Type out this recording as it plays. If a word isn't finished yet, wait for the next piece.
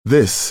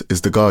This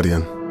is The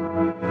Guardian.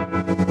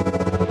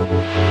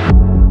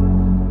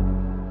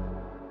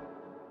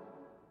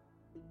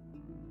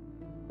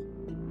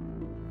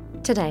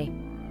 Today,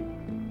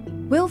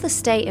 will the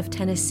state of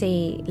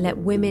Tennessee let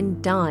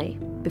women die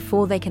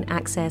before they can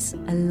access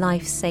a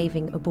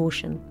life-saving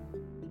abortion?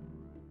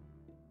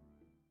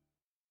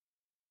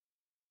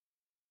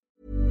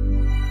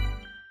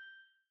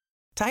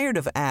 Tired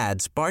of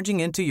ads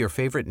barging into your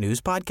favorite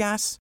news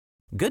podcasts?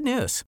 Good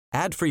news.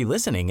 Ad-free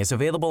listening is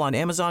available on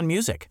Amazon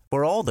Music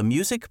for all the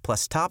music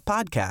plus top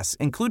podcasts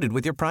included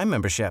with your Prime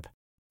membership.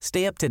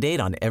 Stay up to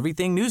date on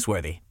everything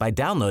newsworthy by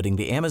downloading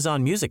the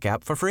Amazon Music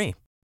app for free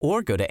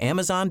or go to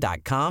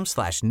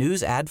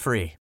amazon.com/news ad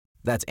free.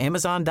 That's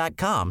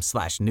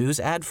amazon.com/news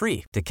ad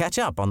free to catch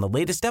up on the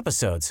latest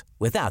episodes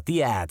without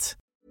the ads.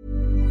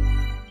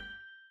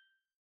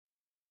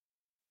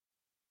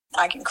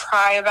 I can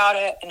cry about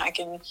it and I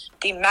can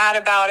be mad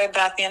about it,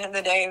 but at the end of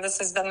the day, this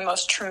has been the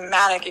most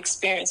traumatic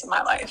experience of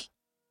my life.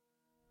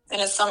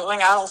 And it's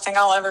something I don't think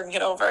I'll ever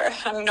get over.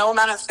 And no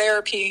amount of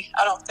therapy,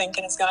 I don't think,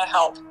 is going to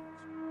help.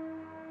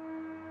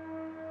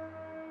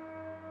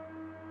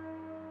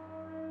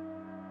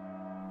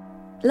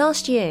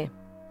 Last year,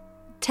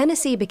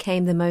 Tennessee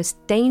became the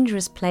most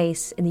dangerous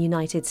place in the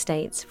United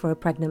States for a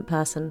pregnant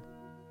person.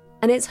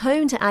 And it's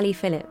home to Allie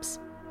Phillips,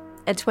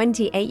 a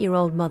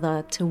 28-year-old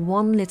mother to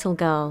one little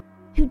girl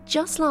who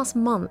just last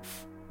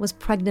month was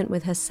pregnant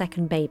with her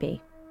second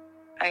baby.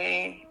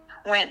 I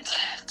went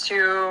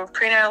to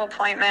prenatal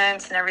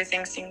appointments and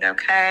everything seemed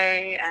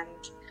okay. And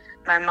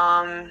my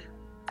mom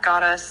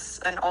got us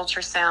an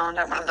ultrasound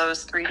at one of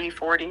those 3D,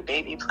 4D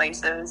baby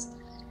places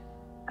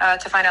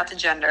to find out the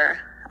gender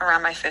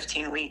around my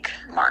 15-week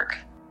mark.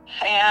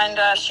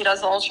 And she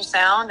does the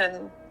ultrasound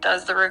and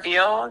does the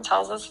reveal and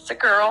tells us it's a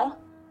girl.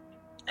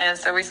 And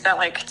so we spent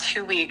like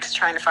 2 weeks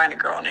trying to find a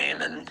girl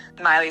name, and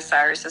Miley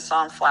Cyrus's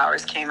song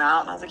Flowers came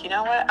out. And I was like, you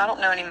know what? I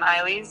don't know any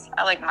Mileys.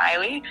 I like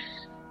Miley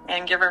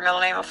and give her middle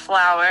name of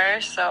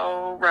Flower,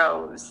 so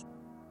Rose.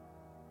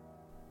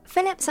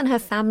 Phillips and her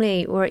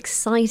family were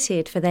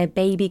excited for their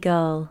baby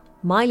girl,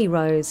 Miley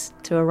Rose,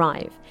 to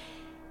arrive.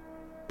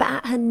 But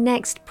at her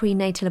next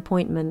prenatal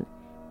appointment,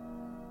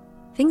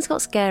 things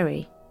got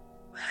scary.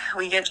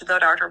 We get to the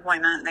doctor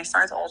appointment and they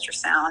start the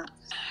ultrasound.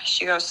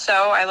 She goes,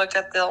 so I looked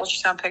at the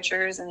ultrasound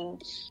pictures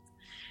and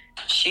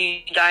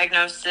she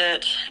diagnosed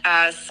it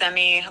as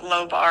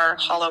semi-lobar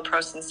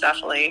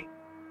holoprosencephaly.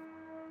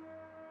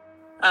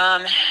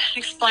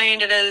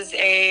 Explained it as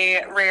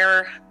a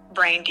rare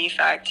brain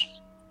defect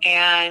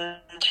and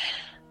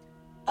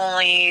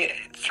only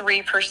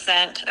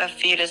 3% of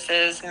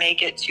fetuses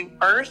make it to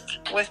birth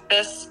with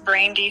this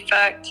brain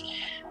defect.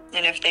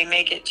 And if they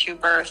make it to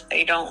birth,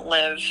 they don't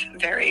live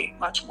very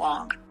much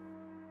long.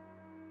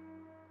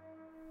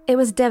 It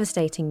was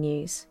devastating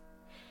news.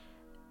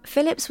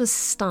 Phillips was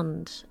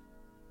stunned,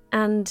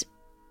 and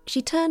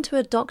she turned to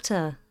a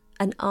doctor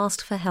and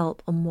asked for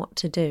help on what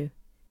to do.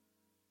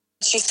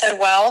 She said,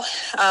 well,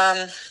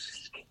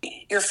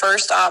 your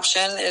first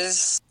option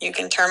is you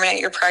can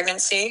terminate your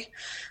pregnancy.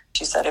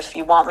 She said, if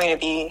you want me to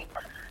be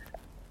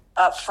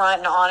upfront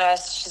and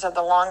honest, she said,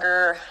 the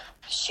longer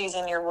she's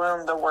in your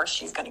womb, the worse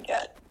she's going to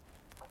get.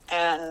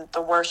 And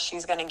the worse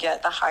she's going to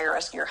get, the higher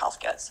risk your health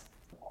gets.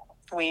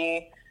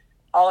 We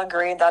all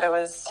agreed that it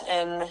was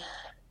in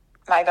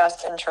my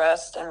best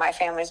interest and my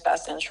family's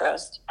best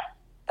interest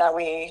that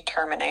we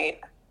terminate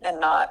and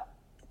not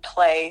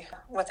play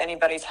with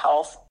anybody's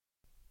health.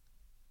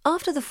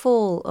 After the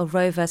fall of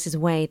Roe v.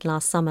 Wade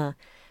last summer,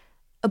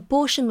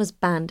 abortion was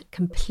banned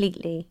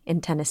completely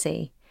in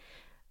Tennessee.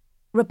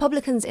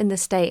 Republicans in the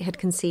state had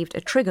conceived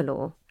a trigger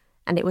law,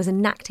 and it was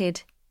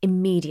enacted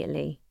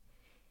immediately.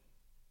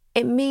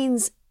 It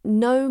means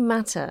no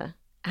matter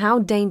how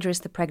dangerous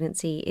the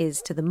pregnancy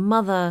is to the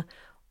mother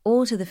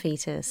or to the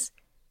fetus,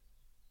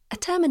 a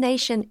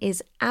termination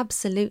is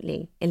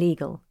absolutely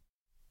illegal.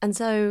 And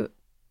so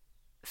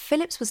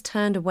Phillips was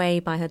turned away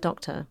by her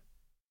doctor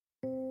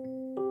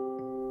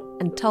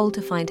and told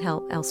to find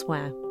help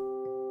elsewhere.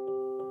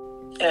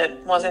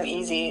 It wasn't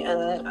easy,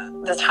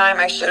 and the time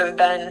I should have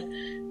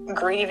been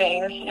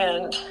grieving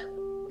and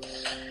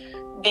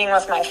being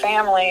with my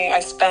family, I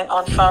spent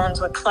on phones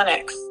with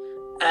clinics.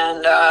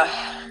 And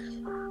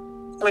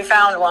we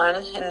found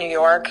one in New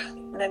York,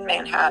 in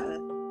Manhattan.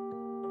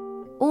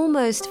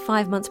 Almost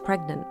 5 months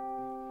pregnant,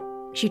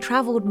 she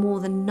travelled more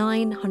than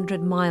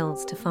 900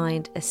 miles to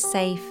find a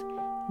safe,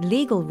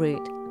 legal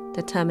route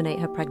to terminate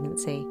her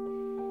pregnancy.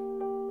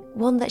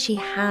 One that she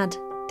had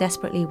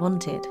desperately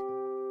wanted,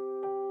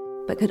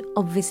 but could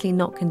obviously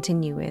not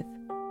continue with.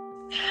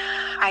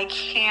 I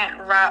can't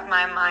wrap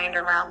my mind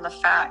around the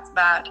fact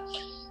that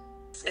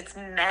it's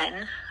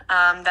men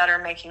that are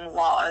making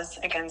laws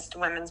against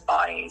women's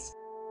bodies.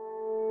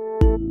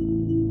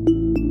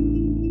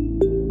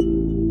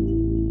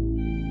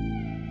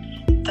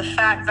 The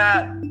fact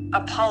that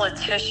a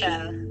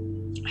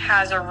politician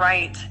has a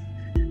right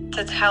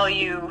to tell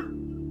you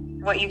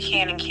what you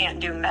can and can't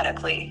do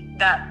medically,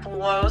 that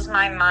blows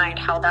my mind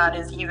how that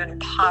is even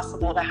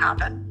possible to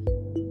happen.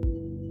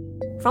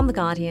 From The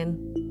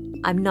Guardian,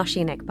 I'm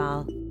Nosheen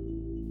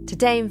Iqbal.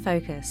 Today in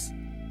Focus,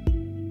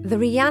 the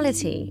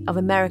reality of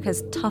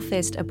America's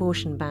toughest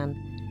abortion ban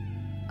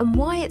and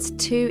why it's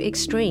too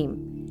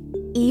extreme,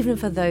 even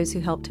for those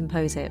who helped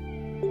impose it.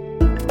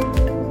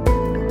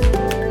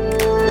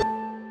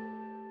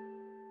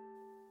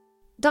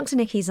 Dr.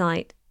 Nikki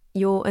Zeit,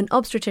 you're an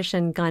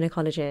obstetrician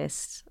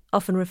gynecologist,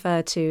 often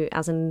referred to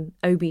as an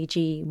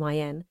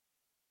OBGYN,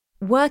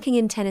 working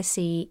in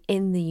Tennessee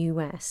in the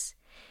US.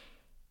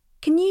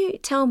 Can you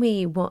tell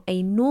me what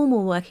a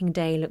normal working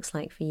day looks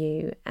like for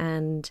you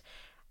and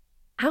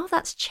how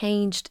that's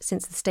changed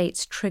since the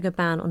state's trigger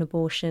ban on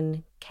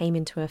abortion came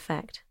into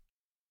effect?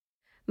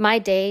 My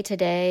day to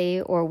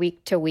day or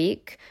week to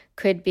week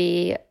could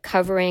be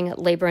covering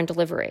labor and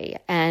delivery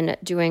and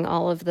doing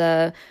all of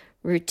the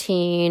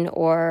routine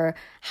or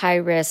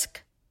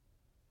high-risk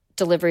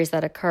deliveries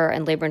that occur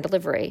in labor and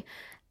delivery.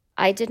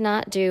 I did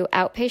not do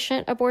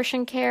outpatient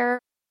abortion care.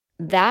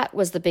 That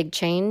was the big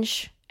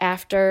change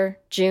after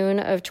June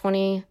of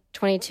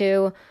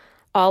 2022.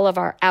 All of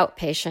our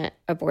outpatient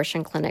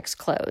abortion clinics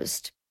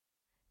closed.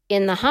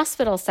 In the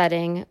hospital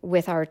setting,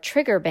 with our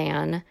trigger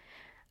ban,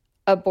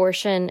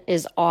 abortion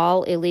is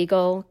all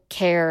illegal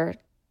care.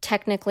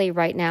 Technically,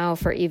 right now,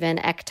 for even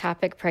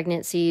ectopic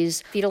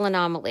pregnancies, fetal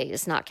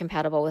anomalies not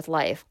compatible with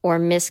life, or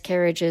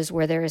miscarriages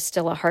where there is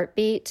still a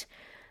heartbeat,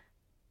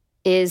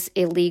 is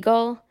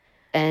illegal.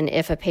 And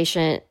if a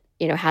patient,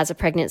 has a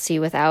pregnancy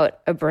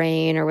without a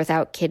brain or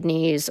without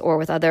kidneys or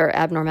with other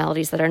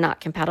abnormalities that are not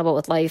compatible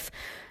with life,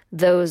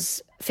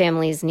 those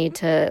families need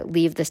to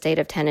leave the state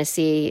of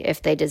Tennessee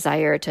if they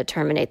desire to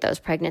terminate those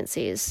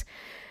pregnancies.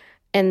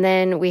 And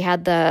then we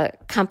had the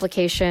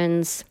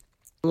complications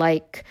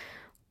like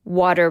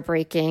water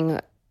breaking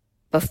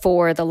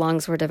before the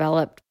lungs were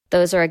developed.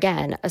 Those are,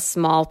 again, a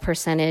small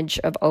percentage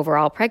of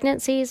overall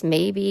pregnancies,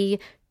 maybe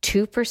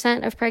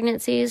 2% of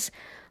pregnancies,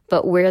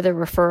 but we're the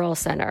referral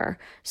center.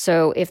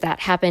 So if that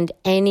happened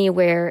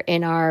anywhere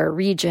in our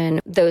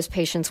region, those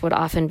patients would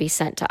often be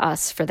sent to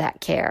us for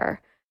that care.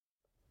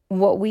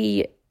 What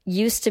we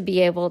used to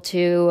be able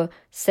to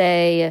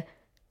say,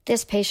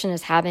 this patient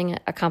is having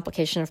a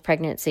complication of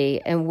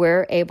pregnancy, and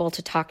we're able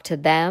to talk to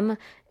them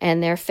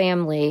and their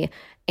family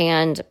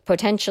and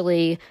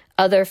potentially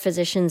other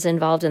physicians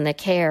involved in the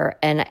care,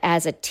 and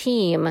as a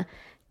team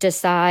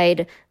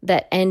decide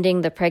that ending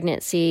the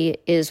pregnancy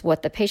is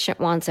what the patient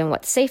wants and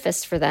what's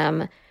safest for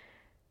them.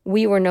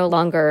 We were no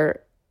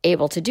longer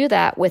able to do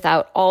that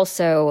without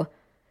also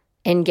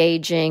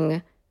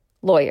engaging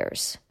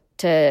lawyers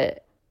to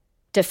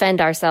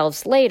defend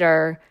ourselves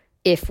later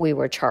if we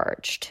were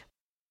charged.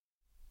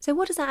 So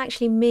what does that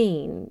actually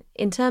mean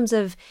in terms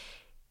of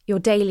your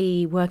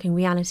daily working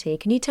reality?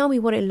 Can you tell me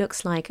what it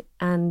looks like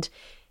and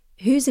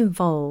who's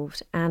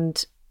involved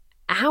and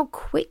how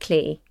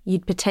quickly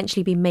you'd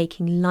potentially be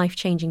making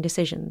life-changing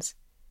decisions?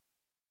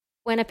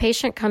 When a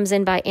patient comes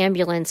in by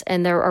ambulance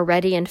and they're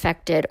already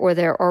infected or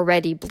they're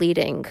already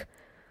bleeding,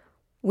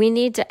 we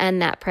need to end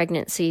that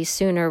pregnancy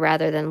sooner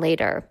rather than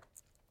later.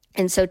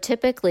 And so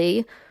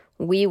typically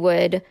we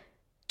would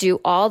do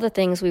all the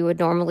things we would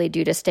normally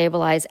do to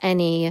stabilize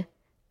any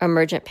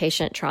emergent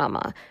patient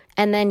trauma,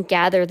 and then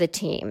gather the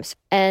teams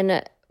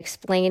and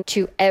explain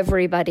to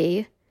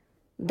everybody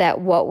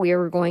that what we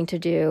were going to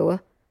do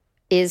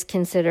is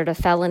considered a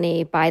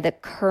felony by the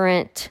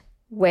current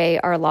way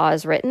our law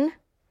is written.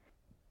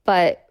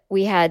 But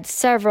we had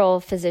several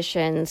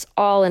physicians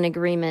all in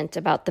agreement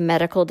about the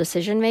medical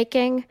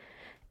decision-making,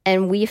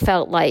 and we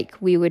felt like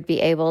we would be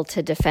able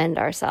to defend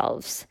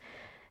ourselves.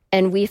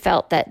 And we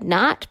felt that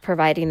not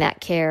providing that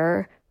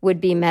care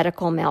would be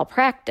medical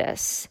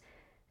malpractice,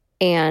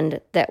 and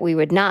that we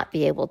would not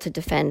be able to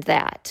defend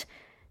that,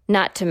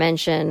 not to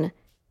mention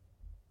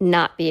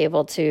not be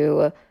able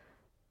to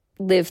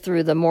live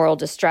through the moral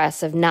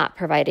distress of not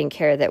providing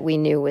care that we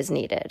knew was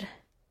needed.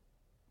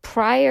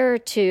 Prior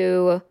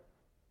to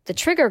the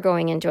trigger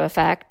going into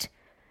effect,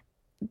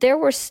 there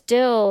were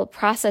still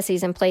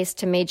processes in place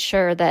to make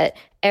sure that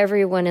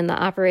everyone in the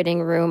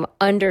operating room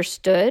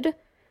understood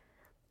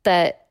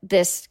that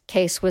this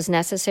case was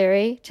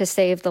necessary to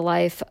save the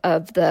life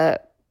of the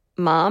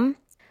mom,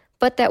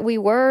 but that we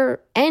were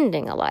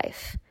ending a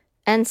life.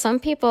 And some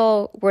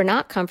people were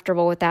not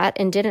comfortable with that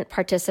and didn't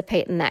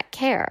participate in that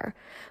care.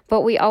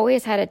 But we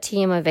always had a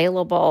team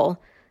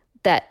available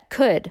that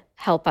could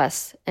help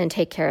us and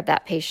take care of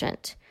that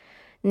patient.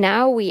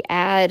 Now we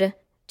add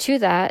to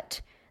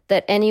that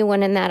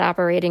anyone in that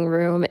operating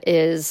room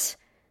is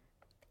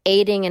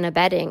aiding and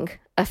abetting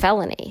a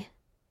felony.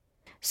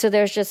 So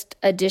there's just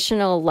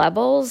additional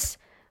levels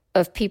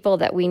of people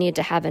that we need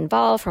to have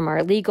involved from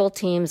our legal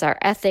teams, our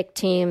ethic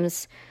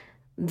teams,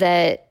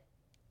 that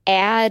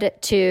add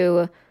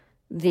to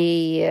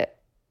the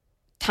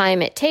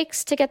time it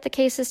takes to get the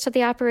cases to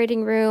the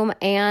operating room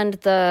and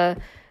the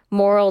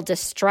moral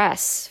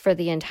distress for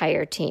the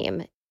entire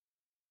team.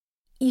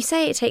 You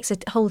say it takes a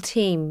whole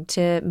team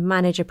to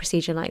manage a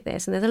procedure like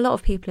this, and there's a lot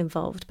of people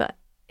involved, but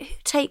who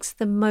takes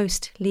the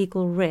most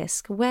legal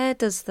risk? Where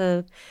does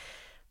the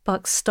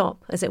buck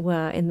stop, as it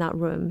were, in that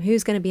room?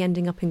 Who's going to be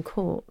ending up in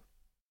court?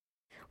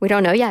 We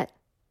don't know yet.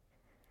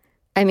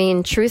 I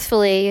mean,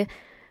 truthfully,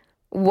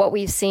 what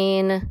we've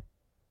seen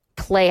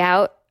play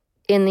out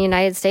in the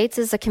United States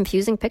is a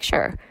confusing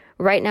picture.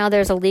 Right now,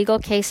 there's a legal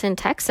case in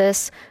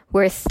Texas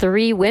where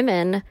 3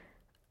 women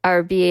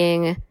are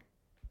being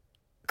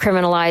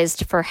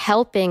criminalized for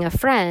helping a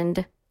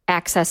friend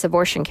access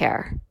abortion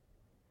care.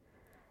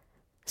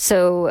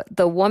 So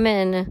the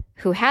woman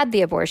who had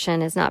the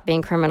abortion is not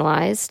being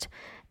criminalized,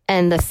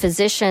 and the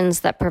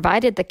physicians that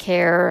provided the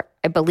care,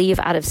 I believe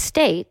out of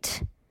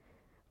state,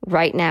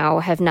 right now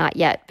have not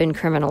yet been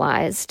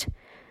criminalized.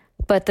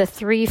 But the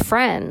 3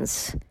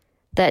 friends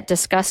that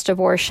discussed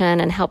abortion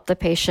and helped the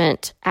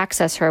patient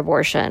access her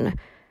abortion,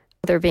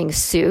 they're being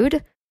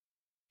sued.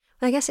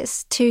 I guess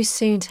it's too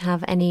soon to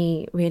have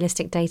any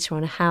realistic data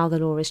on how the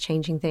law is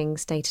changing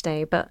things day to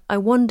day, but I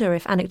wonder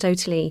if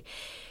anecdotally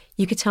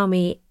you could tell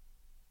me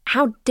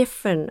how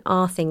different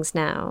are things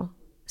now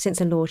since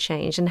the law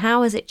changed, and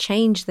how has it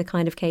changed the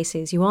kind of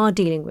cases you are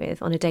dealing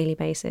with on a daily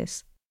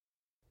basis?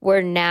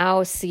 We're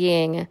now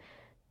seeing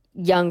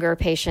younger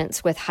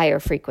patients with higher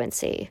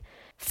frequency,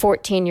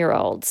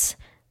 14-year-olds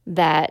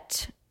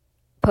that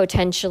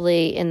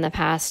potentially in the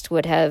past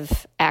would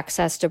have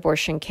accessed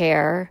abortion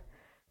care,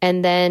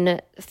 and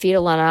then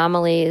fetal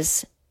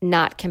anomalies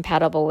not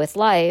compatible with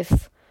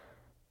life.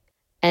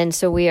 And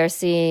so we are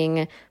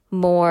seeing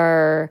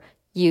more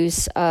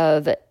use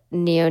of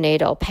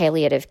neonatal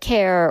palliative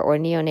care or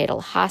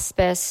neonatal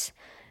hospice,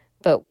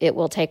 but it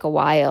will take a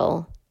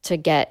while to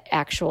get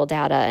actual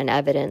data and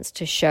evidence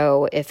to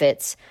show if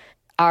it's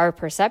our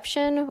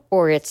perception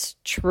or it's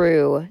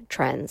true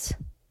trends.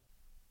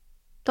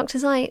 Dr.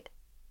 Zeit,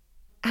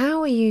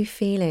 how are you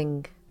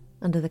feeling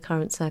under the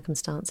current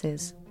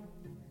circumstances?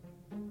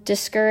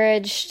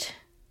 Discouraged,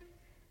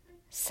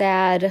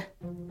 sad,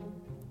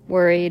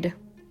 worried,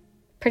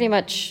 pretty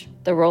much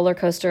the roller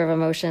coaster of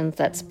emotions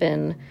that's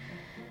been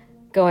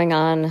going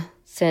on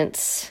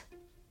since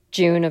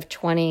June of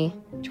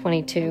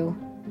 2022.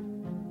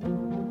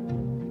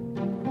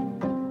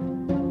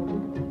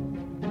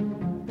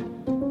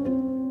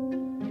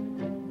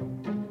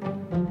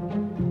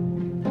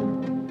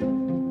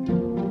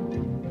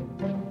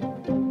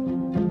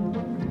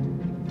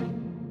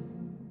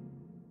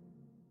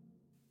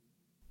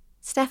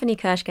 Stephanie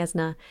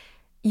Kirschgesner,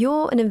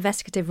 you're an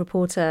investigative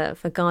reporter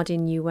for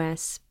Guardian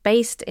US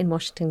based in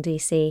Washington,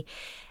 D.C.,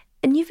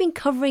 and you've been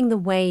covering the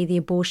way the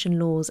abortion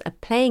laws are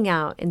playing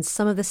out in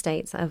some of the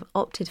states that have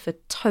opted for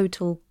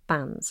total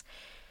bans.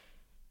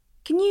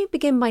 Can you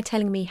begin by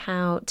telling me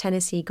how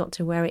Tennessee got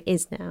to where it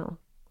is now,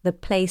 the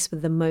place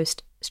with the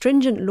most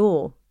stringent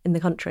law in the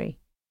country?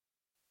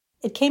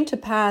 It came to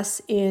pass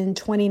in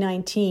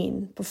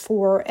 2019,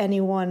 before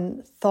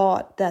anyone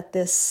thought that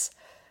this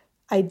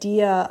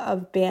idea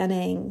of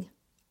banning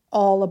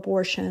all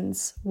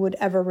abortions would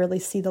ever really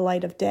see the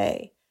light of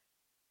day.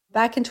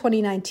 Back in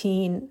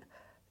 2019,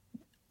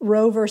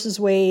 Roe versus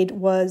Wade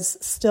was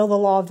still the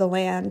law of the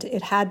land.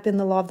 It had been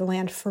the law of the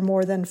land for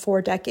more than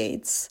 4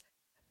 decades.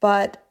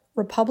 But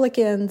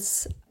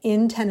Republicans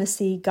in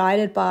Tennessee,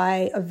 guided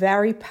by a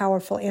very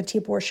powerful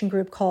anti-abortion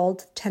group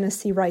called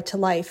Tennessee Right to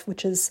Life,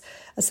 which is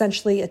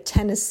essentially a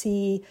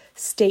Tennessee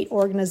state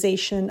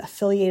organization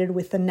affiliated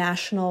with the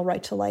National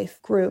Right to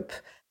Life group,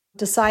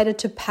 decided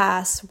to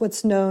pass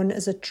what's known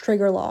as a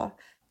trigger law.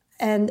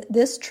 And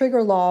this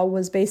trigger law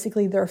was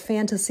basically their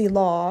fantasy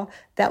law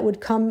that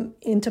would come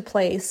into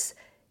place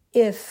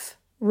if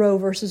Roe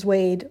versus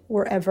Wade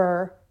were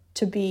ever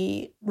to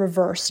be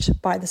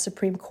reversed by the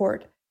Supreme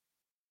Court.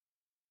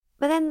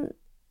 But then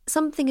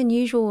something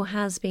unusual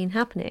has been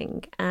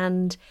happening,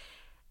 and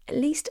at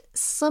least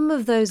some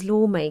of those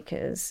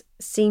lawmakers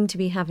seem to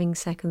be having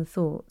second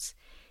thoughts.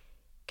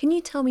 Can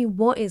you tell me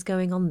what is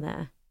going on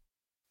there?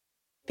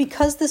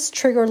 Because this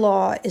trigger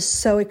law is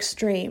so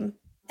extreme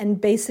and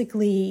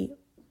basically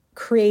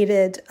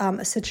created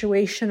a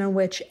situation in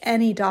which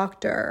any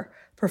doctor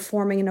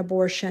performing an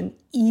abortion,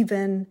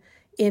 even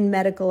in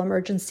medical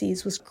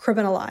emergencies, was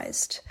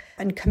criminalized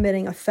and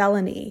committing a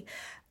felony,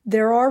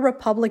 there are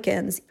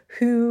Republicans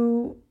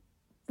who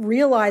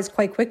realized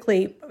quite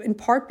quickly, in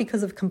part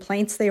because of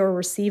complaints they were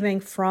receiving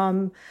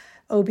from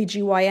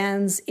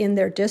OBGYNs in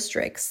their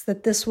districts,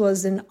 that this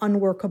was an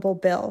unworkable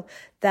bill,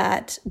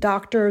 that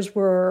doctors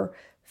were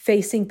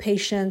facing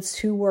patients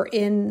who were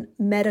in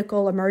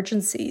medical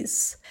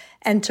emergencies,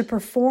 and to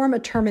perform a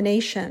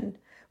termination,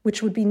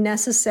 which would be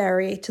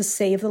necessary to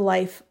save the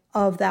life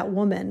of that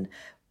woman,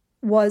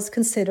 was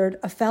considered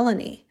a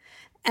felony.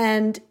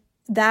 And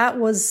that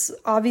was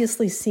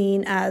obviously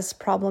seen as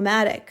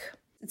problematic.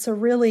 It's a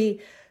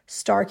really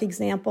stark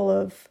example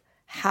of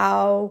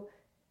how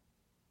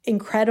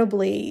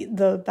incredibly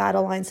the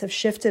battle lines have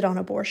shifted on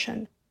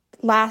abortion.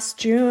 Last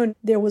June,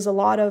 there was a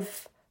lot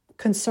of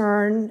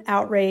concern,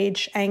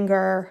 outrage,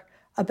 anger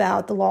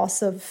about the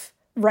loss of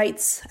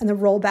rights and the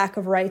rollback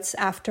of rights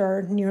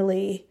after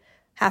nearly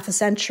half a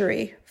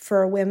century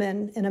for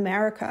women in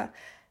America.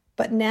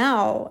 But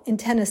now in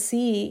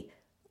Tennessee,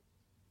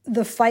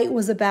 the fight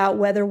was about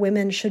whether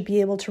women should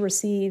be able to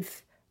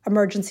receive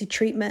emergency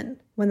treatment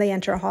when they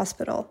enter a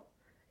hospital,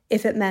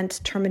 if it meant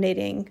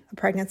terminating a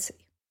pregnancy.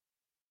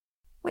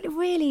 Well, it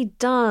really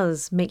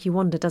does make you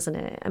wonder, doesn't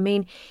it? I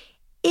mean,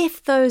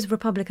 if those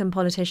Republican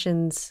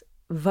politicians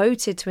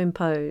voted to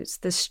impose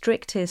the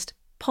strictest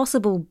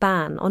possible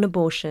ban on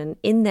abortion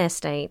in their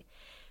state,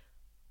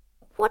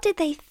 what did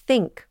they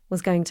think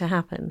was going to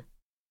happen?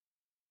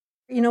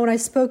 You know, when I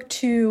spoke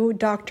to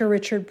Dr.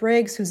 Richard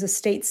Briggs, who's a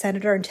state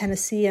senator in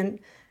Tennessee and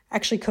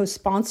actually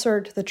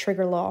co-sponsored the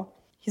trigger law,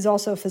 he's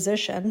also a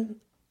physician,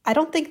 I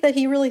don't think that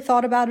he really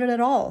thought about it at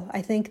all.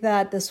 I think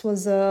that this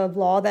was a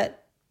law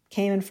that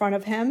came in front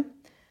of him,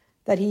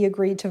 that he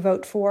agreed to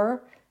vote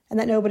for, and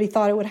that nobody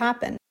thought it would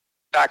happen.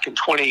 Back in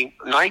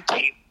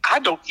 2019, I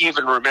don't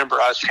even remember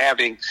us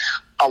having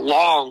a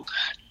long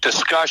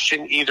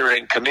discussion either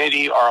in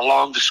committee or a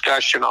long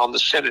discussion on the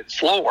Senate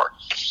floor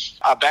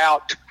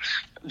about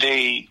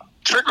the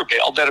trigger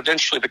bill that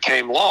eventually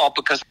became law,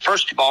 because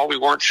first of all, we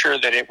weren't sure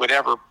that it would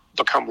ever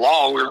become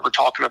law. We were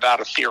talking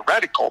about a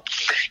theoretical.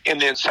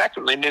 And then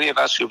secondly, many of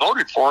us who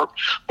voted for it,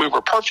 we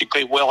were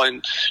perfectly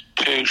willing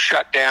to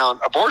shut down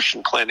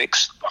abortion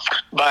clinics.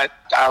 But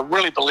I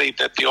really believe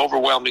that the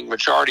overwhelming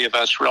majority of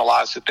us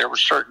realized that there were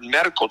certain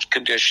medical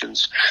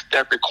conditions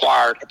that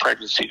required a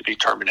pregnancy to be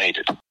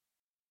terminated.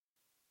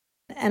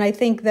 And I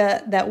think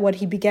that what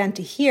he began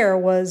to hear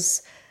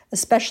was,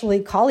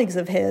 especially colleagues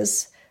of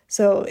his,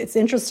 so it's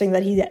interesting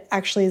that he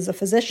actually is a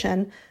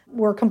physician,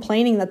 were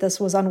complaining that this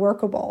was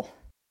unworkable.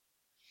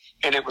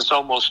 And it was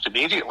almost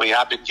immediately,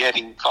 I've been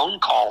getting phone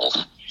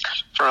calls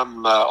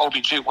from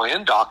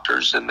OBGYN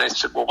doctors, and they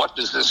said, well, what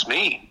does this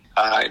mean?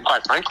 And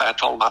quite frankly, I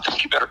told them, I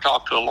think you better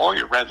talk to a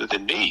lawyer rather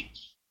than me.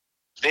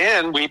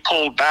 Then we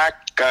pulled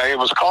back, it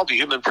was called the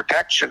Human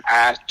Protection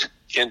Act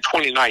in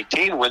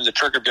 2019 when the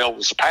trigger bill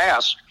was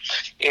passed.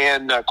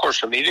 And of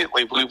course,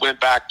 immediately we went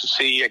back to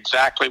see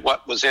exactly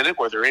what was in it.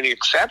 Were there any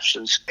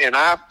exceptions? And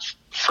I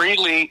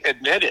freely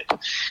admitted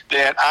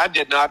that I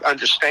did not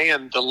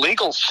understand the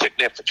legal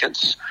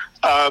significance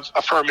of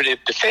affirmative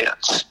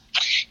defense.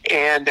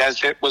 And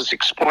as it was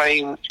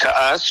explained to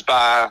us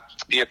by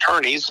the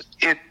attorneys,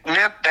 it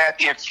meant that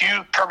if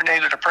you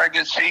terminated a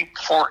pregnancy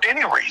for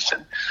any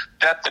reason,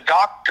 that the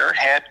doctor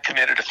had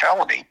committed a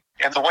felony.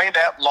 And the way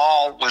that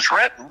law was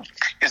written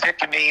is it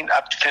can mean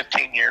up to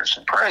 15 years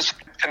in prison.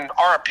 In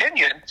our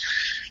opinion,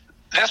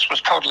 this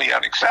was totally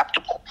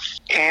unacceptable.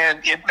 And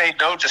it made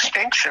no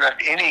distinction of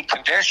any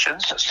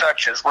conditions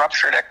such as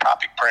ruptured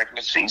ectopic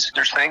pregnancies.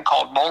 There's a thing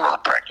called molar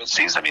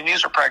pregnancies. I mean,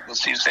 these are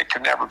pregnancies that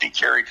can never be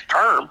carried to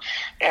term.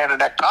 And an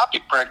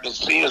ectopic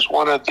pregnancy is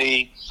one of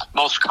the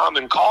most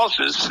common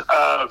causes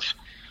of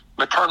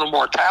maternal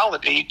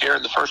mortality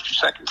during the first or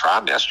second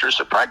trimesters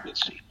of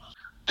pregnancy.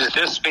 Does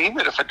this mean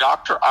that if a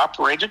doctor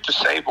operated to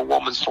save a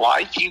woman's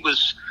life, he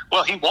was,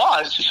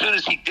 as soon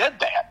as he did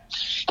that,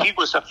 he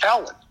was a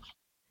felon.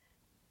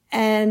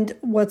 And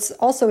what's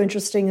also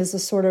interesting is the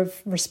sort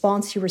of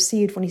response he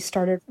received when he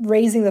started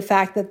raising the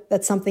fact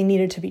that something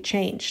needed to be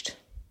changed.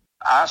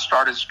 I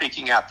started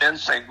speaking out then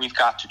saying, we've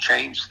got to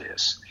change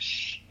this.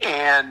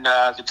 And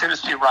the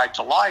Tennessee Right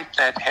to Life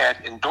that had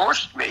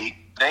endorsed me,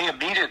 they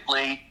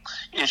immediately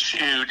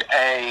issued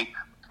a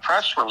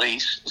press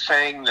release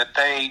saying that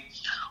they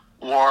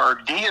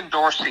were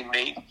de-endorsing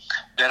me,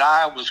 that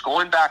I was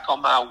going back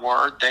on my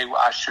word.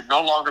 I should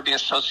no longer be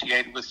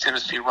associated with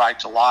Tennessee Right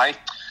to Life.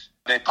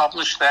 They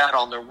published that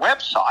on their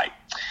website,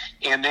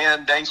 and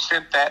then they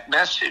sent that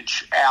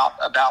message out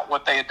about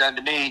what they had done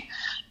to me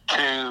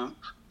to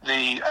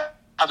the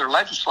other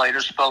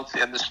legislators, both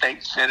in the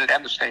state Senate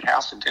and the state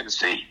House in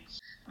Tennessee.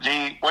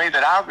 The way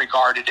that I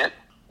regarded it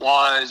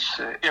was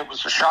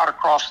a shot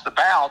across the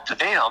bow to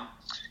them,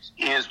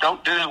 is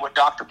don't do what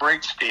Dr.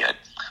 Briggs did,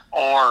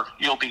 or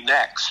you'll be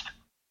next.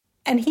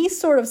 And he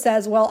sort of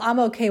says, well, I'm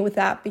okay with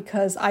that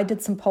because I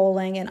did some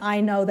polling and I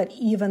know that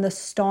even the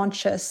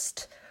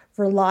staunchest,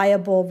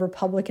 reliable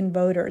Republican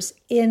voters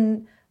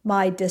in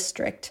my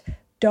district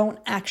don't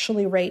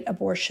actually rate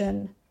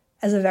abortion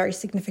as a very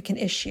significant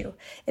issue.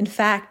 In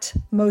fact,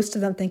 most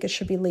of them think it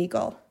should be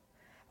legal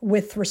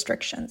with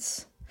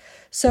restrictions.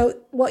 So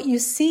what you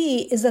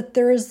see is that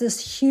there is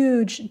this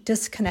huge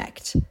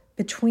disconnect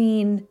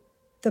between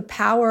the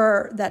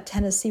power that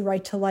Tennessee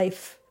Right to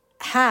Life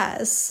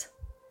has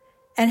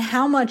and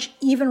how much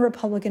even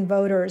Republican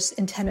voters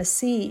in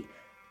Tennessee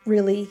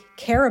really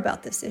care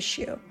about this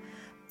issue.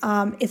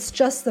 It's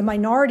just the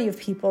minority of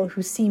people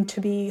who seem to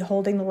be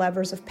holding the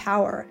levers of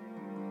power.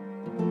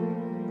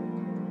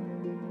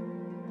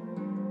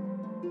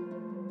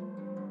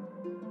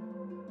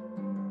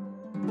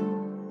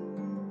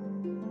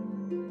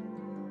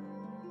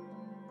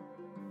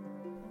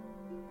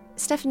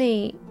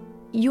 Stephanie,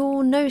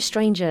 you're no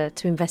stranger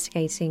to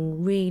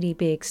investigating really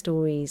big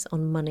stories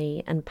on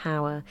money and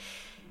power.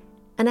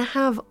 And I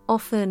have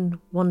often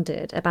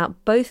wondered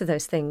about both of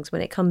those things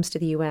when it comes to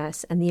the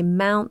US and the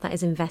amount that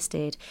is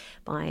invested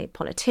by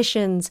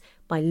politicians,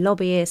 by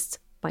lobbyists,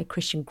 by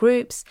Christian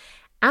groups,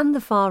 and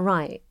the far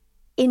right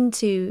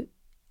into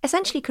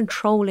essentially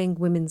controlling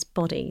women's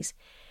bodies.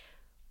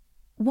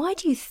 Why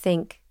do you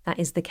think that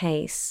is the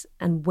case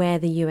and where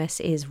the US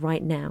is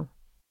right now?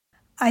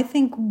 I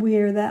think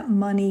where that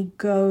money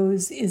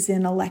goes is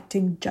in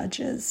electing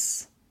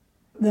judges.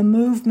 the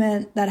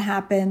movement that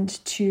happened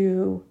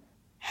to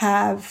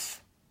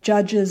have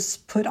judges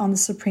put on the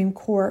Supreme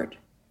Court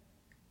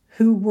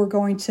who were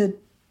going to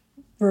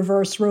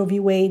reverse Roe v.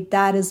 Wade,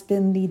 that has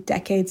been the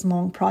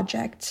decades-long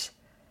project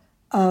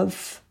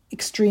of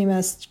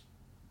extremist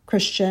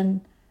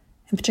Christian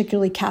and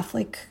particularly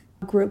Catholic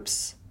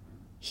groups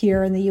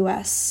here in the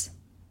U.S.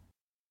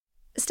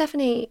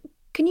 Stephanie,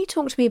 can you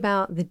talk to me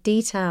about the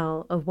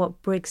detail of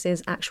what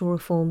Briggs's actual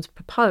reforms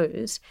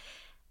propose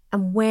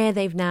and where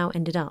they've now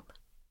ended up?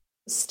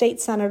 State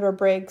Senator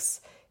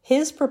Briggs,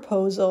 his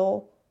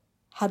proposal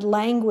had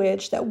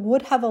language that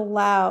would have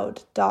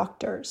allowed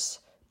doctors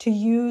to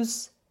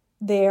use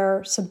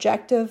their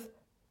subjective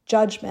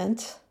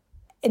judgment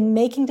in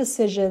making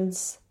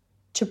decisions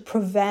to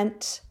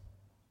prevent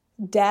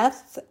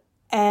death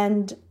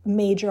and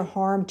major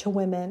harm to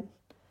women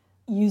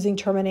using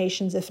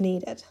terminations if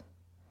needed.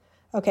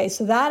 Okay,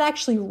 so that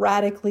actually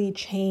radically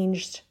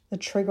changed the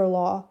trigger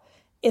law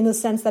in the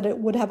sense that it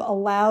would have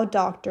allowed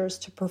doctors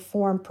to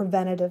perform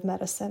preventative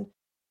medicine.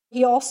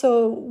 He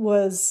also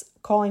was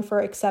calling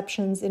for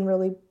exceptions in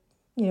really,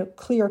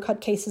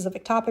 clear-cut cases of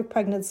ectopic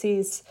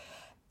pregnancies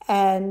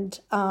and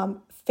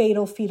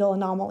fatal fetal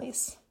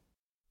anomalies.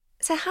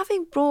 So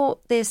having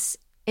brought this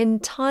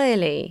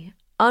entirely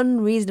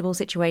unreasonable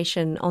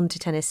situation onto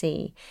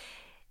Tennessee,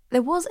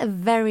 there was a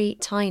very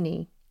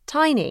tiny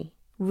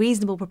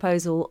reasonable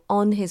proposal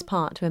on his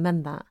part to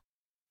amend that.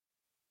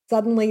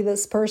 Suddenly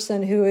this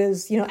person who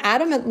is,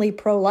 adamantly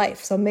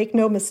pro-life, so make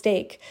no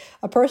mistake,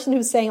 a person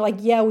who's saying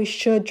yeah, we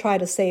should try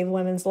to save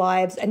women's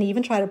lives and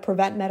even try to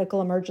prevent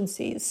medical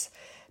emergencies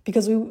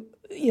because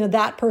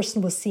that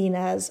person was seen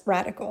as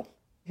radical,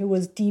 who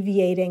was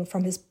deviating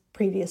from his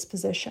previous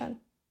position.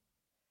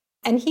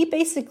 And he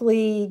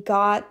basically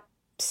got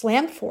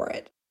slammed for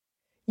it.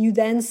 You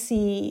then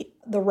see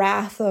the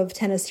wrath of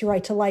Tennessee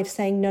Right to Life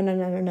saying,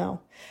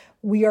 no.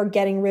 We are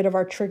getting rid of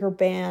our trigger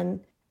ban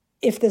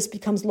if this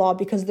becomes law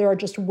because there are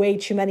just way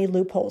too many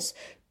loopholes.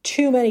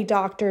 Too many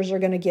doctors are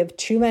going to give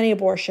too many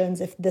abortions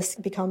if this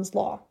becomes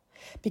law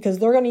because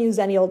they're going to use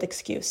any old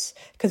excuse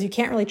because you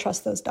can't really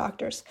trust those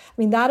doctors. I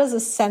mean, that is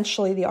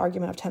essentially the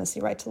argument of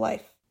Tennessee Right to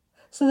Life.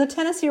 So the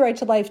Tennessee Right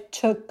to Life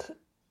took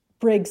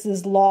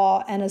Briggs's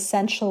law and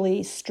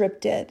essentially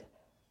stripped it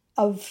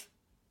of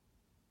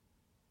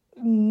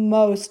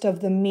most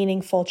of the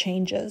meaningful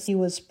changes he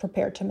was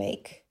prepared to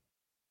make.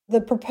 The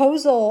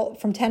proposal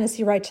from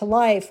Tennessee Right to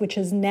Life, which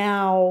is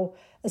now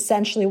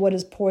essentially what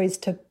is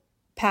poised to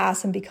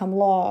pass and become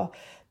law,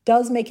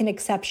 does make an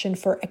exception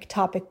for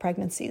ectopic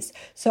pregnancies.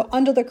 So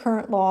under the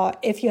current law,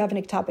 if you have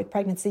an ectopic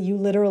pregnancy, you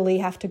literally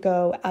have to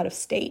go out of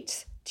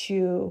state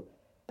to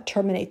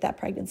terminate that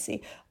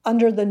pregnancy.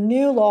 Under the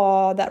new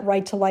law that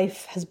Right to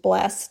Life has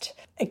blessed,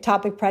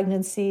 ectopic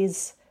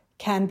pregnancies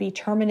can be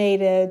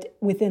terminated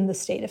within the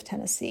state of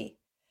Tennessee.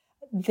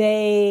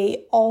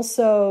 They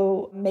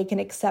also make an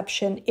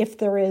exception if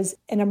there is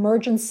an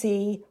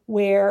emergency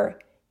where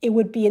it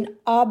would be an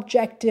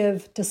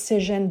objective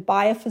decision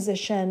by a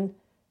physician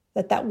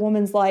that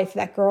woman's life,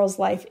 that girl's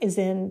life is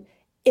in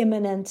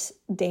imminent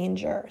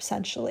danger,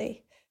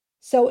 essentially.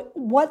 So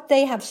what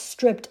they have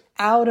stripped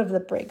out of the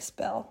Briggs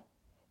bill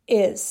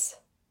is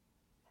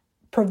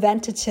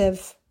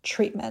preventative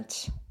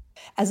treatment.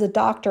 As a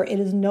doctor, it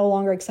is no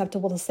longer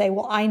acceptable to say,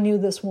 well, I knew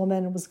this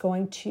woman was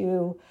going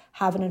to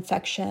have an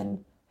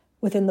infection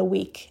within the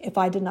week if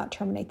I did not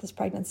terminate this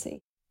pregnancy.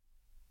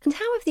 And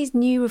how have these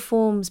new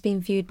reforms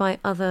been viewed by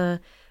other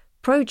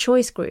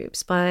pro-choice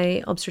groups,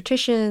 by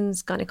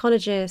obstetricians,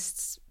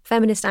 gynecologists,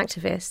 feminist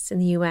activists in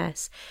the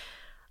US?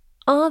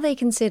 Are they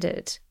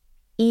considered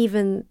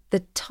even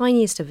the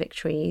tiniest of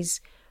victories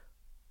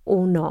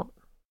or not?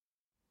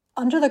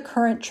 Under the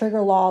current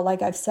trigger law,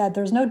 like I've said,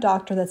 there's no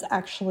doctor that's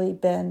actually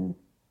been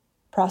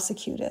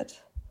prosecuted.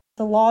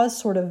 The law is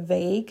sort of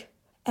vague.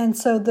 And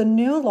so the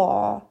new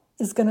law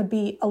is going to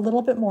be a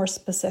little bit more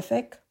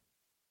specific.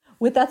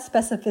 With that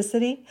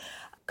specificity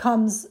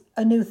comes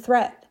a new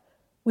threat,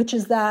 which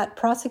is that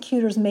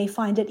prosecutors may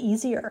find it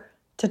easier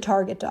to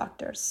target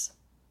doctors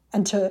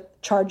and to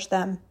charge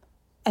them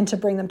and to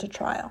bring them to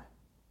trial.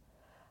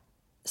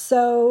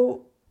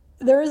 So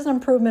there is an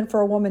improvement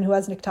for a woman who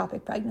has an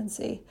ectopic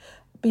pregnancy.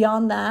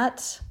 Beyond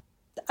that,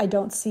 I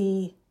don't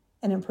see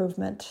an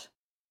improvement.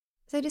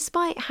 So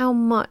despite how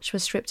much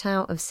was stripped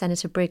out of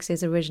Senator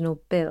Briggs's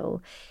original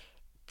bill,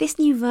 this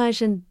new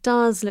version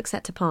does look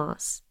set to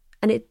pass,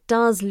 and it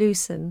does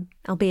loosen,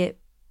 albeit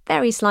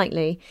very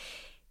slightly,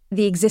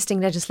 the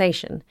existing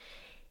legislation.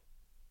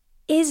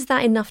 Is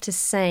that enough to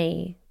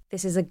say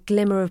this is a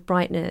glimmer of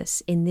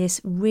brightness in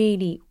this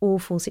really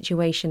awful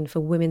situation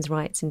for women's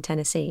rights in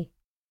Tennessee?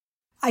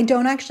 I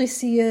don't actually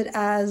see it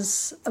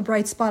as a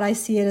bright spot. I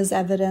see it as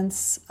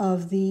evidence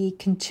of the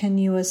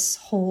continuous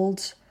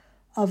hold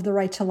of the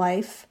right to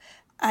life.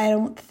 I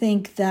don't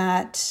think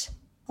that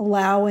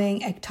allowing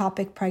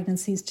ectopic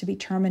pregnancies to be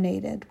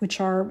terminated, which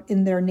are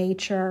in their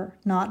nature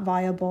not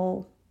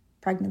viable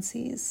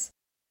pregnancies.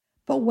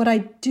 But what I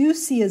do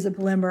see as a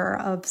glimmer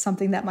of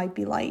something that might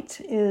be light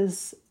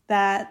is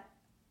that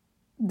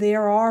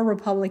there are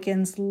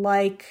Republicans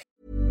like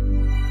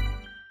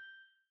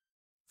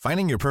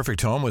Finding your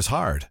perfect home was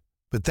hard,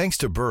 but thanks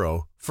to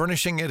Burrow,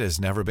 furnishing it has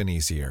never been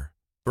easier.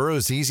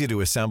 Burrow's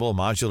easy-to-assemble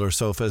modular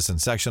sofas and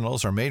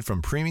sectionals are made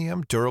from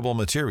premium, durable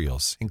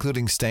materials,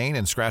 including stain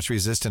and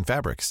scratch-resistant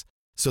fabrics.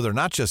 So they're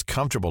not just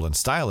comfortable and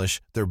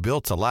stylish, they're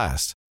built to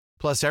last.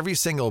 Plus, every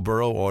single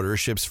Burrow order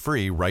ships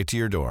free right to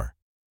your door.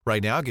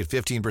 Right now, get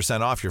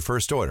 15% off your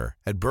first order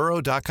at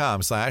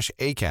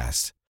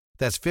burrow.com/ACAST.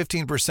 That's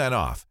 15%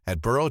 off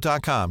at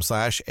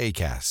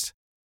burrow.com/ACAST.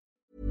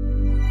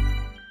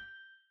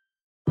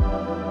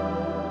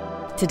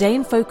 Today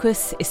in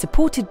Focus is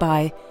supported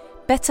by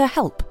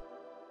BetterHelp.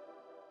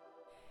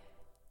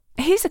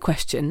 Here's a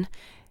question.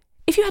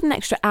 If you had an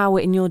extra hour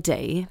in your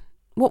day,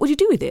 what would you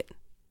do with it?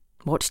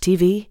 Watch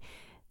TV?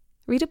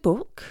 Read a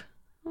book?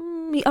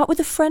 Meet up with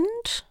a friend?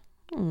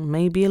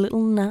 Maybe a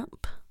little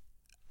nap?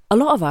 A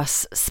lot of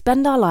us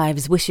spend our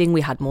lives wishing we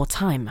had more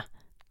time.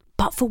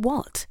 But for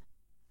what?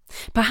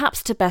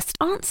 Perhaps to best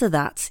answer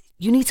that,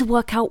 you need to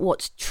work out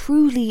what's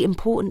truly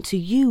important to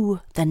you,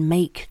 then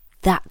make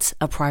that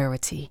a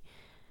priority.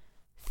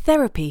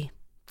 Therapy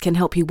can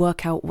help you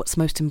work out what's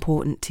most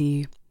important to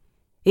you.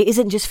 It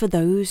isn't just for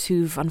those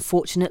who've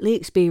unfortunately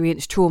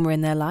experienced trauma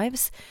in their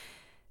lives.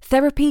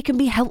 Therapy can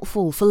be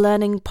helpful for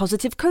learning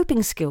positive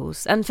coping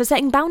skills and for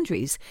setting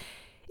boundaries.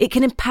 It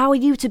can empower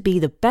you to be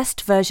the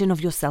best version of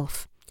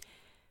yourself.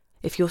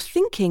 If you're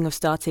thinking of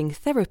starting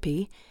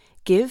therapy,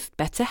 give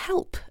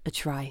BetterHelp a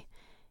try.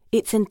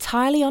 It's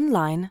entirely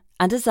online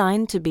and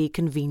designed to be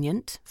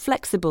convenient,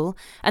 flexible,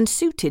 and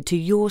suited to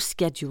your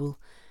schedule.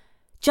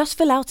 Just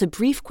fill out a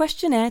brief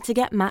questionnaire to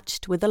get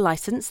matched with a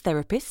licensed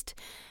therapist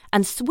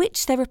and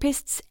switch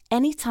therapists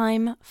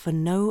anytime for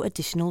no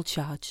additional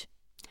charge.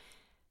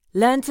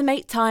 Learn to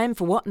make time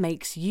for what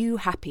makes you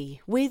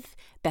happy with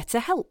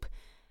BetterHelp.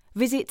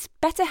 Visit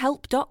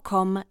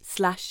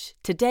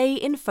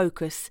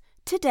betterhelp.com/todayinfocus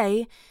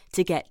today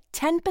to get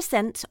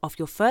 10% off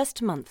your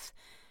first month.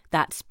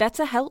 That's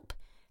BetterHelp,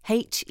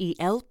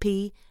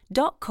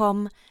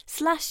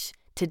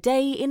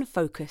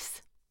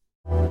 HELP.com/todayinfocus.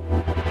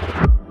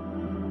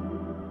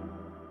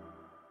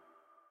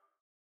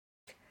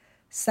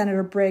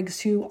 Senator Briggs,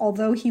 who,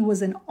 although he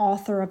was an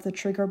author of the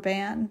trigger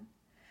ban,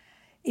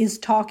 is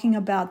talking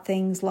about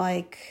things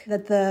like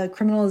that the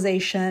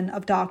criminalization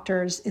of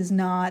doctors is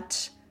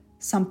not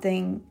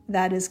something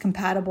that is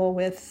compatible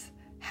with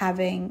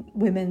having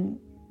women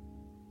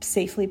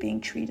safely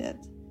being treated.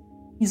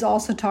 He's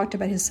also talked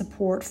about his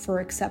support for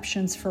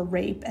exceptions for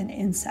rape and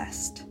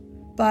incest.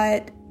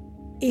 But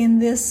in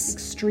this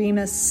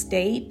extremist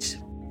state,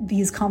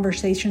 these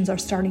conversations are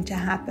starting to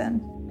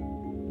happen.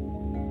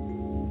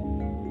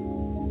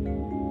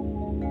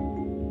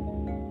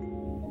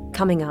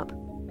 Coming up,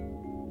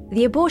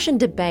 the abortion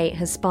debate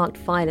has sparked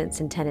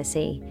violence in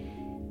Tennessee.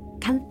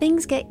 Can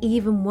things get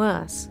even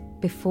worse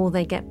before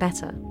they get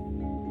better?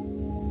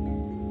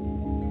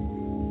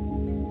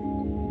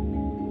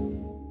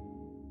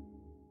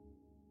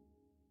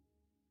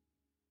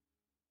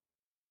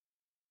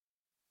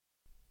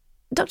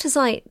 Dr.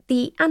 Zeit,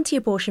 the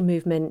anti-abortion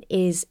movement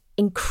is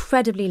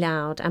incredibly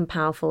loud and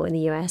powerful in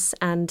the US,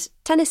 and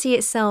Tennessee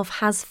itself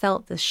has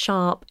felt the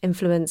sharp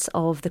influence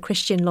of the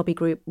Christian lobby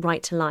group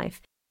Right to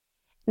Life.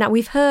 Now,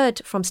 we've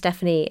heard from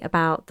Stephanie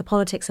about the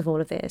politics of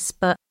all of this,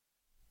 but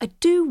I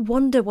do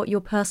wonder what your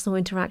personal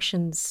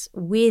interactions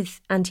with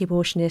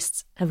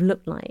anti-abortionists have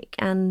looked like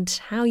and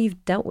how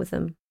you've dealt with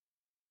them.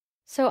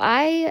 So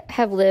I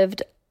have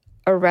lived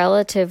a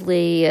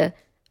relatively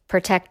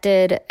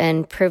protected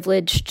and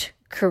privileged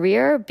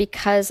career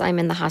because I'm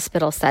in the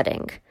hospital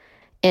setting.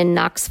 In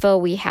Knoxville,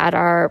 we had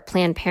our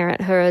Planned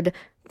Parenthood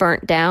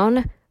burnt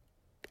down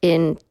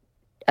in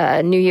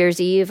New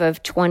Year's Eve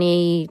of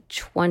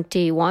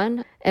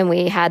 2021, and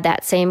we had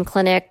that same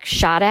clinic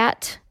shot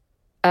at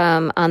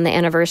on the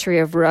anniversary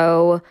of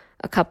Roe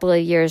a couple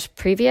of years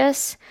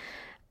previous.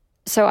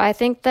 So I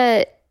think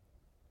that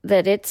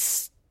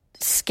it's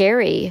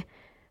scary,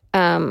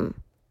 and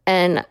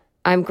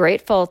I'm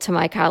grateful to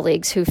my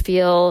colleagues who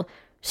feel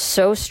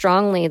so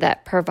strongly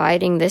that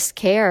providing this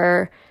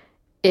care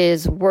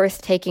is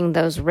worth taking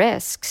those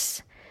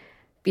risks.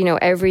 You know,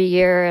 every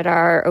year at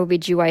our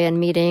OBGYN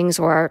meetings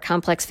or our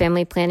complex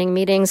family planning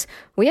meetings,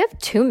 we have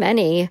too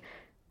many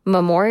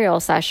memorial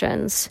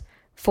sessions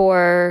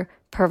for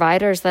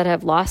providers that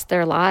have lost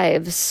their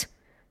lives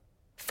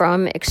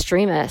from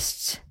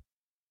extremists.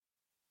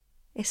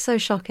 It's so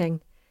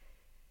shocking.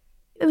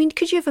 I mean,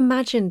 could you have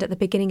imagined at the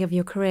beginning of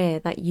your career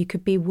that you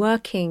could be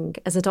working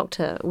as a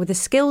doctor with the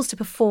skills to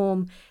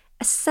perform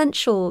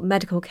essential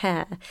medical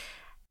care,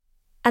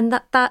 and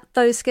that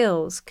those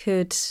skills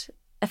could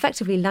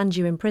effectively land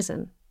you in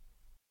prison?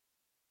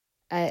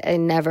 I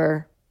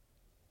never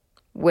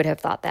would have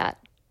thought that.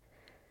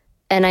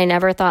 And I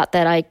never thought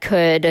that I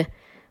could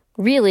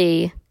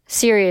really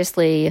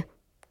seriously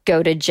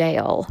go to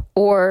jail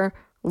or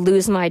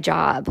lose my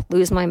job,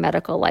 lose my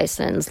medical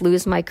license,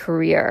 lose my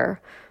career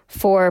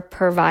for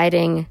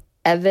providing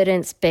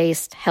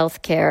evidence-based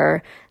healthcare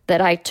that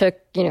I took,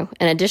 an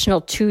additional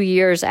 2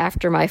 years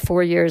after my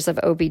 4 years of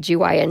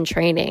OBGYN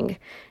training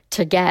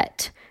to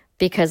get,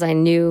 because I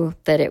knew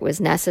that it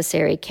was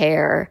necessary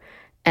care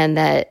and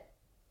that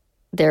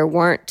there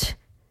weren't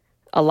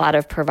a lot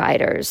of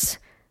providers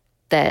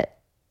that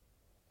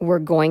were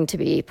going to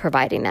be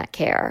providing that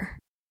care.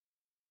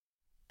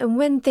 And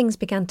when things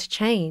began to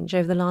change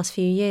over the last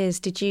few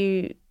years, did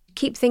you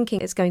keep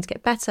thinking it's going to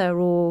get better,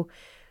 or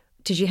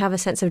did you have a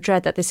sense of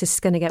dread that this is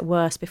going to get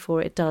worse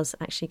before it does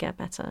actually get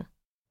better?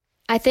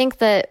 I think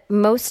that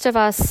most of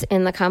us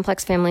in the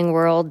complex family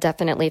world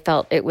definitely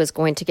felt it was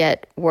going to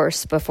get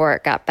worse before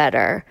it got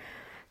better.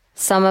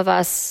 Some of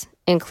us,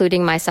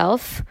 including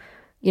myself,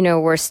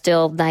 were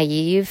still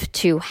naive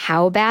to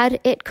how bad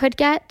it could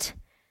get.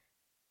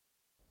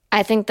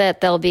 I think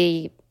that there'll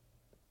be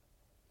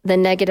the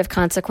negative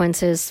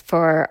consequences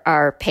for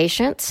our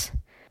patients.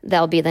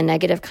 There'll be the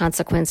negative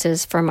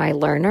consequences for my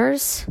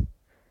learners,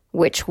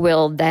 which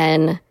will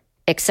then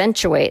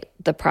accentuate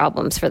the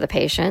problems for the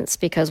patients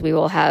because we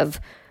will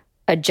have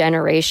a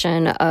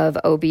generation of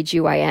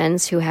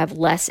OBGYNs who have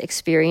less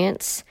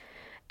experience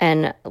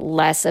and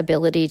less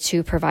ability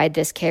to provide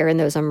this care in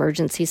those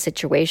emergency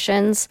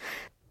situations.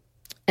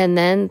 And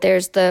then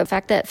there's the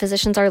fact that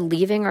physicians are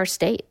leaving our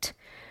state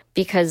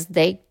because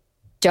they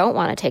don't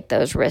want to take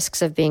those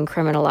risks of being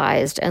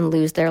criminalized and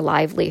lose their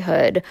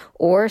livelihood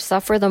or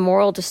suffer the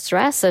moral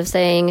distress of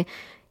saying,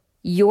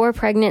 your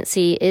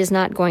pregnancy is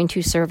not going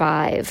to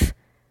survive,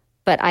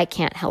 but I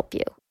can't help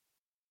you.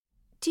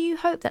 Do you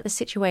hope that the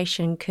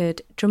situation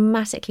could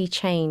dramatically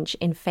change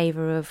in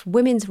favour of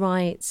women's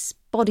rights,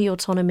 body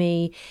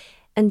autonomy,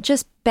 and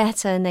just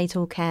better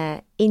natal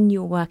care in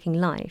your working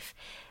life?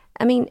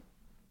 I mean,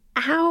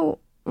 how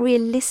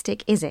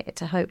realistic is it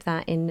to hope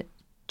that in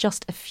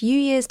just a few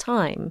years'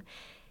 time,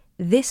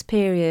 this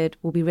period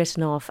will be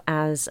written off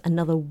as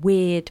another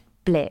weird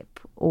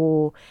blip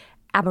or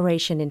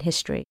aberration in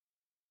history?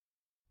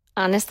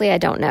 Honestly, I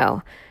don't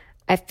know.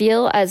 I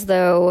feel as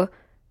though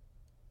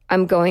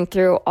I'm going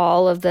through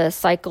all of the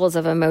cycles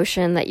of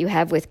emotion that you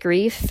have with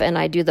grief, and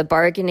I do the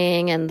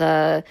bargaining and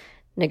the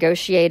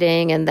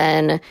negotiating and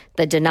then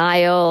the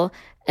denial.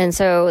 And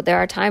so there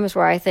are times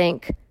where I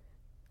think,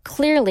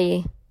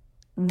 clearly,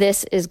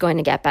 this is going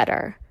to get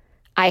better.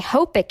 I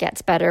hope it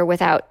gets better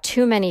without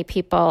too many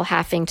people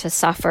having to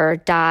suffer,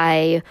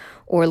 die,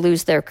 or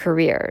lose their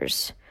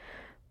careers.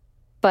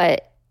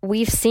 But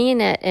we've seen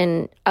it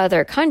in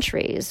other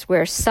countries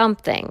where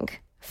something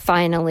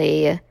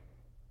finally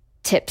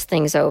tips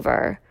things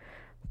over.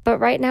 But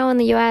right now in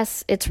the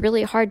US, it's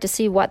really hard to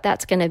see what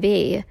that's going to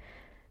be.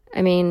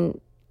 I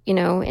mean,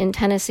 in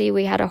Tennessee,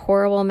 we had a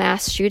horrible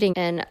mass shooting,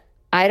 and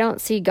I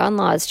don't see gun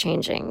laws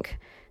changing.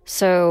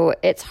 So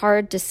it's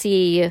hard to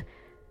see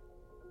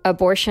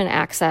abortion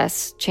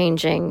access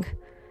changing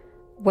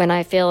when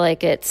I feel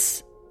like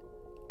it's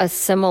a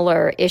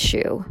similar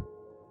issue.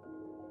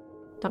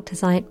 Dr.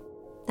 Zeit,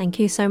 thank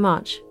you so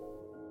much.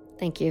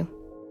 Thank you.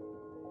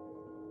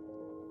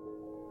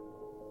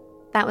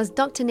 That was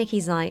Dr. Nikki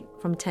Zeit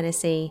from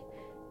Tennessee,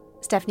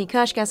 Stephanie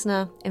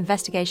Kirschgessner,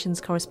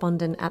 investigations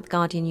correspondent at The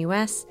Guardian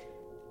US,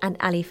 and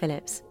Ali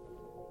Phillips.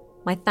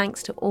 My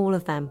thanks to all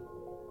of them.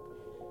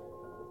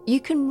 You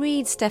can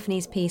read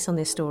Stephanie's piece on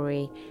this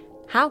story,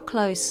 How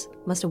Close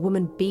Must a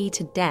Woman Be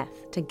to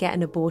Death to Get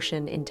an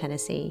Abortion in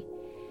Tennessee?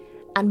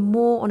 And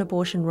more on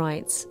abortion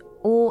rights,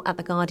 all at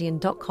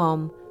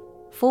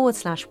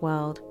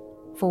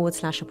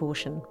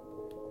theguardian.com/world/abortion.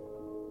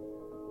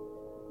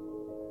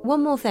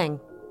 One more thing.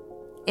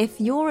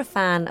 If you're a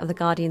fan of The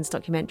Guardian's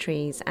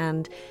documentaries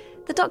and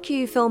the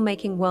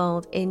docu-filmmaking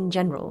world in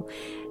general,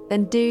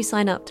 then do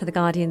sign up to The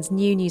Guardian's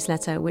new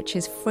newsletter, which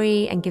is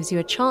free and gives you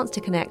a chance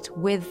to connect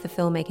with the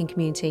filmmaking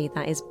community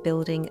that is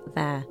building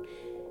there.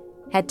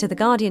 Head to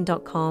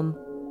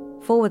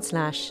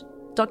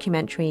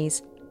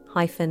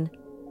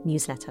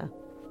theguardian.com/documentaries-newsletter.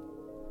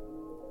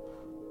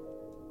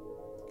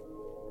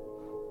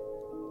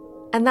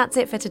 And that's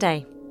it for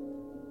today.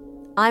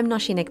 I'm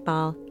Nosheen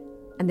Iqbal,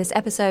 and this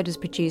episode was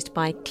produced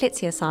by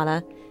Klitzia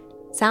Sala.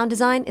 Sound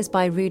design is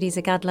by Rudy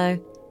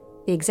Zagadlo.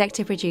 The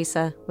executive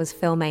producer was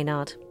Phil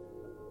Maynard.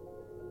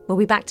 We'll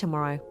be back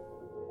tomorrow.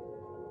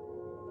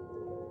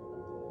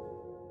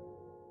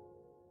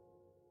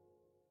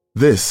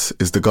 This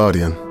is The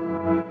Guardian.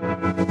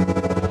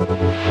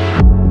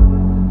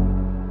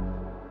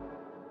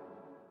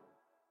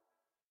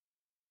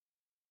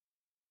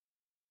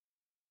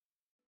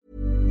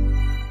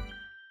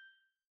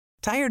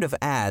 Tired of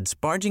ads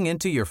barging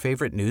into your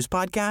favorite news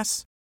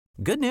podcasts?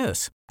 Good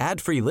news.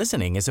 Ad-free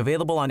listening is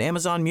available on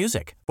Amazon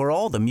Music for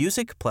all the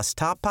music plus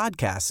top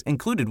podcasts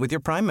included with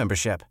your Prime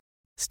membership.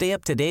 Stay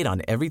up to date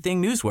on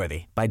everything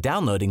newsworthy by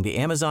downloading the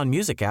Amazon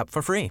Music app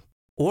for free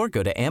or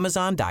go to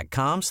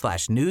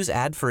amazon.com/news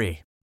ad free.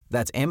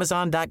 That's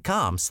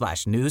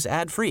amazon.com/news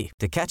ad free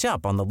to catch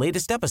up on the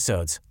latest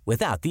episodes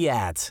without the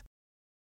ads.